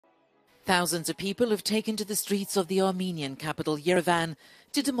Thousands of people have taken to the streets of the Armenian capital Yerevan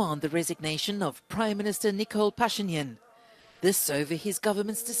to demand the resignation of Prime Minister Nikol Pashinyan. This over his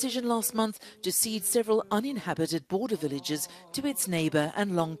government's decision last month to cede several uninhabited border villages to its neighbour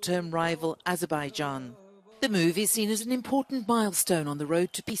and long-term rival Azerbaijan. The move is seen as an important milestone on the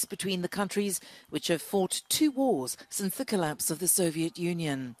road to peace between the countries, which have fought 2 wars since the collapse of the Soviet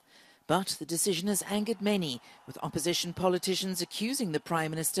Union. But the decision has angered many, with opposition politicians accusing the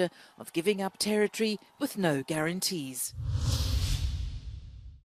Prime Minister of giving up territory with no guarantees.